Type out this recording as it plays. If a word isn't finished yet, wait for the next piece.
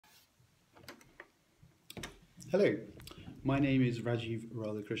Hello, my name is Rajiv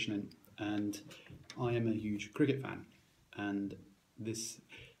Krishnan and I am a huge cricket fan, and this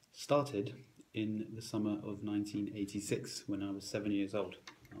started in the summer of 1986 when I was 7 years old.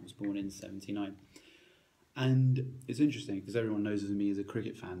 I was born in 79, and it's interesting because everyone knows me as a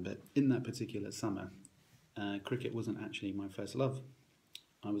cricket fan, but in that particular summer cricket wasn't actually my first love.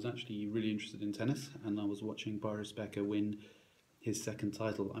 I was actually really interested in tennis, and I was watching Boris Becker win his second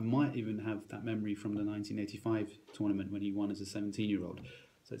title. I might even have that memory from the 1985 tournament when he won as a 17-year-old.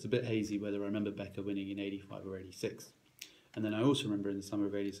 So it's a bit hazy whether I remember Becker winning in 85 or 86. And then I also remember in the summer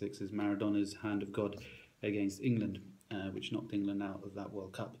of 86 is Maradona's Hand of God against England, which knocked England out of that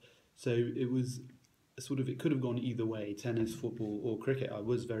World Cup. So it was it could have gone either way, tennis, football or cricket. I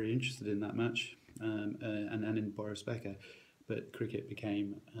was very interested in that match and in Boris Becker, but cricket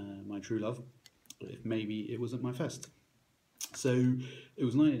became my true love, if maybe it wasn't my first. So it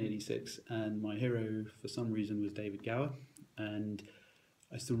was 1986, and my hero for some reason was David Gower, and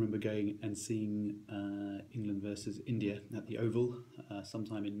I still remember going and seeing England versus India at the Oval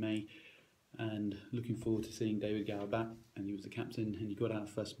sometime in May, and looking forward to seeing David Gower bat, and he was the captain, and he got out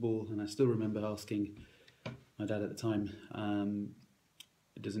first ball, and I still remember asking my dad at the time,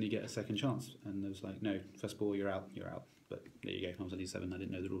 doesn't he get a second chance? And I was like, no, first ball, you're out. But there you go, I was only 7, I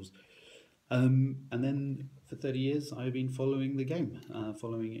didn't know the rules. And then for 30 years I've been following the game,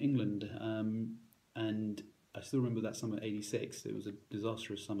 following England, and I still remember that summer '86. It was a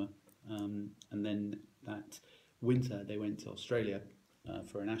disastrous summer, and then that winter they went to Australia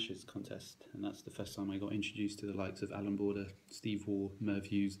for an Ashes contest, and that's the first time I got introduced to the likes of Alan Border, Steve Waugh, Merv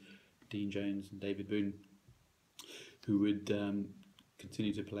Hughes, Dean Jones and David Boone, who would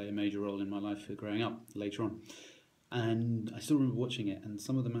continue to play a major role in my life growing up later on. And I still remember watching it, and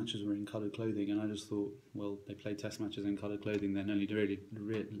some of the matches were in coloured clothing, and I just thought, well, they played test matches in coloured clothing, then only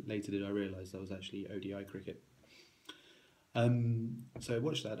later did I realise that was actually ODI cricket. So I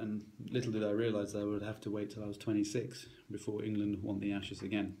watched that, and little did I realise that I would have to wait till I was 26 before England won the Ashes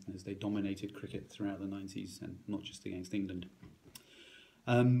again, as they dominated cricket throughout the 90s, and not just against England.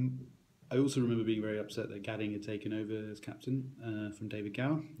 I also remember being very upset that Gadding had taken over as captain from David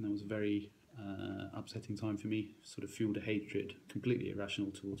Gower, and that was a very upsetting time for me. Sort of fueled a hatred, completely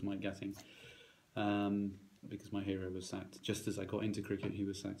irrational, towards Mike Gatting, because my hero was sacked. Just as I got into cricket, he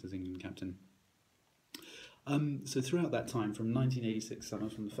was sacked as England captain. So throughout that time, from 1986 summer,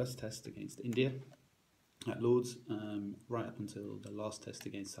 from the first test against India at Lord's, right up until the last test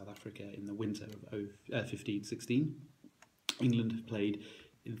against South Africa in the winter of 15-16, England had played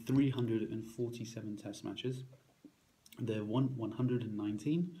in 347 test matches. They've won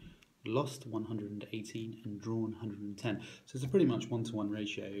 119, lost 118 and drawn 110. So it's a pretty much 1-to-1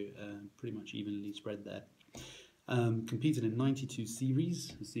 ratio, pretty much evenly spread there. Competed in 92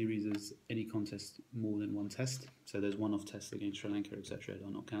 series. A series is any contest more than one test. So there's one-off tests against Sri Lanka, etc.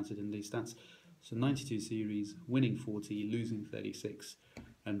 are not counted in these stats. So 92 series, winning 40, losing 36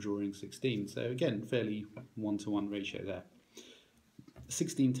 and drawing 16. So again, fairly 1-to-1 ratio there.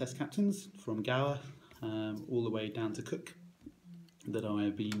 16 test captains from Gower all the way down to Cook that I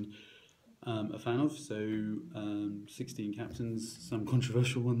have been a fan of. So 16 captains, some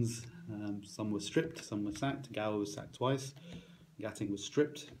controversial ones, some were stripped, some were sacked. Gower was sacked twice, Gatting was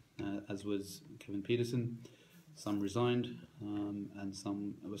stripped, as was Kevin Peterson. Some resigned, and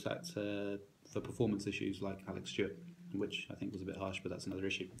some were sacked for performance issues like Alex Stewart, which I think was a bit harsh, but that's another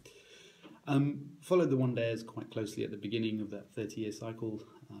issue. Followed the one-dayers quite closely at the beginning of that 30-year cycle.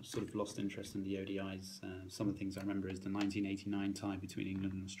 Sort of lost interest in the ODIs. Some of the things I remember is the 1989 tie between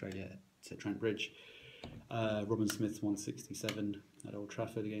England and Australia at Trent Bridge. Robin Smith's 167 at Old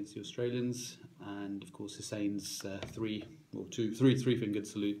Trafford against the Australians, and of course Hussein's three-fingered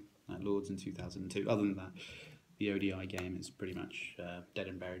salute at Lord's in 2002. Other than that, the ODI game is pretty much dead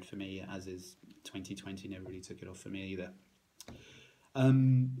and buried for me, as is 2020. Never really took it off for me either.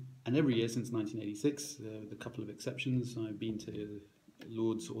 And every year since 1986, with a couple of exceptions, I've been to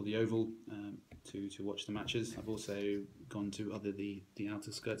Lord's or the Oval to watch the matches. I've also gone to the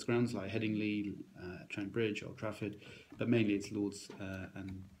outer skirts grounds like Headingley, Trent Bridge, Old Trafford, but mainly it's Lord's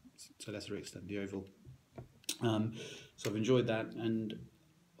and to a lesser extent the Oval. So I've enjoyed that, and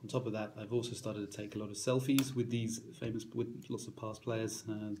on top of that, I've also started to take a lot of selfies with lots of past players.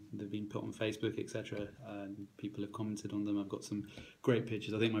 They've been put on Facebook, etc., and people have commented on them. I've got some great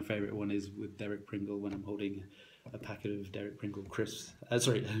pictures. I think my favourite one is with Derek Pringle when I'm holding a packet of Pringles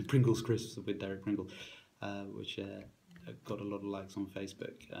crisps with Derek Pringle, which got a lot of likes on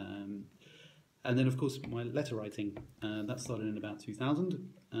Facebook. And then, of course, my letter writing, that started in about 2000,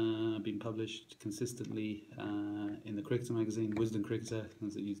 been published consistently in the Cricketer magazine, Wisdom Cricketer,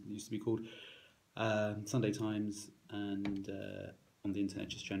 as it used to be called, Sunday Times, and on the internet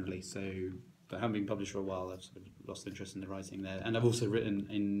just generally. So, but I haven't been published for a while. I've sort of lost interest in the writing there, and I've also written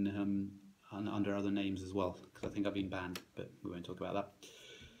in under other names as well, because I think I've been banned, but we won't talk about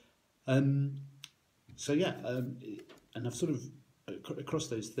that. So yeah, and I've sort of across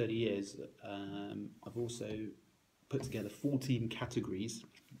those 30 years, I've also put together 14 categories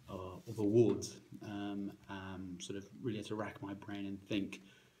of awards. Sort of really had to rack my brain and think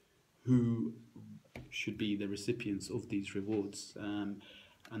who should be the recipients of these rewards, and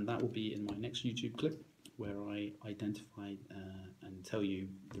that will be in my next YouTube clip, where I identify and tell you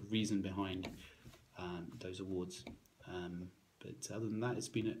the reason behind those awards. But other than that, it's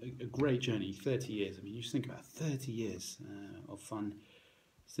been a great journey. 30 years. I mean, you just think about 30 years of fun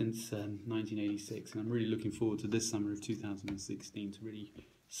since 1986, and I'm really looking forward to this summer of 2016 to really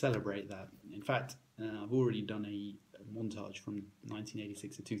celebrate that. In fact, I've already done a montage from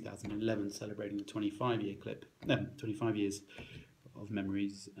 1986 to 2011 celebrating the 25 years of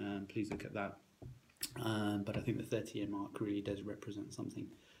memories. Please look at that. But I think the 30-year mark really does represent something.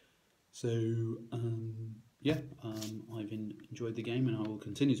 So I've enjoyed the game, and I will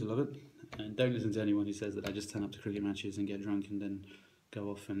continue to love it. And don't listen to anyone who says that I just turn up to cricket matches and get drunk and then go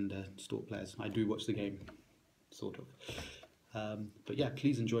off and stalk players. I do watch the game, sort of. But yeah,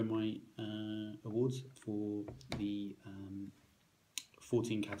 please enjoy my awards for the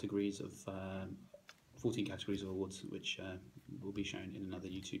 14 categories of awards, which will be shown in another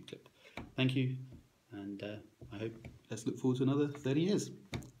YouTube clip. Thank you, and I hope let's look forward to another 30 years.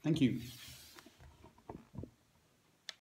 Thank you.